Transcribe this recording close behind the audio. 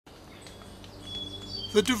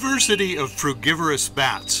The diversity of frugivorous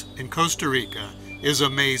bats in Costa Rica is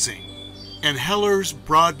amazing, and Heller's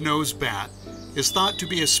broad-nosed bat is thought to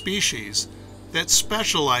be a species that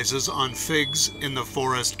specializes on figs in the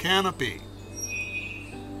forest canopy.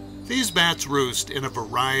 These bats roost in a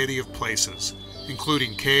variety of places,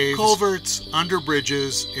 including caves, culverts, under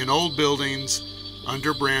bridges, in old buildings,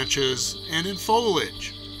 under branches, and in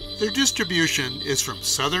foliage. Their distribution is from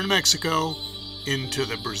southern Mexico into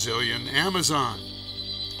the Brazilian Amazon.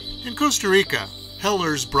 In Costa Rica,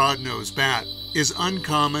 Heller's broad-nosed bat is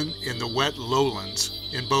uncommon in the wet lowlands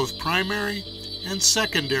in both primary and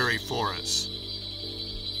secondary forests.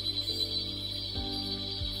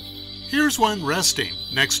 Here's one resting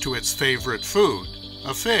next to its favorite food,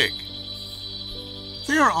 a fig.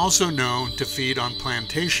 They are also known to feed on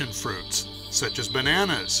plantation fruits, such as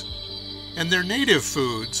bananas, and their native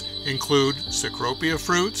foods include cecropia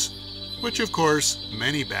fruits, which of course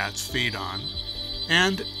many bats feed on,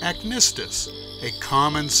 and acnistis, a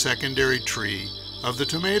common secondary tree of the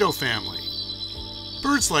tomato family.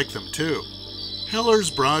 Birds like them too. Heller's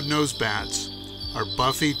broad-nosed bats are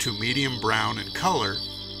buffy to medium brown in color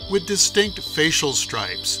with distinct facial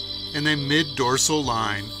stripes and a mid-dorsal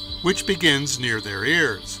line which begins near their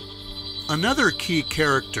ears. Another key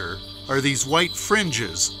character are these white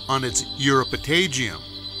fringes on its uropatagium.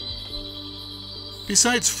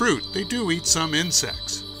 Besides fruit, they do eat some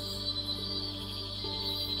insects.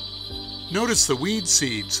 Notice the weed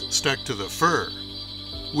seeds stuck to the fur.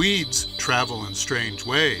 Weeds travel in strange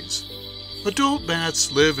ways. Adult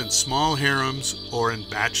bats live in small harems or in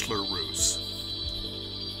bachelor roosts.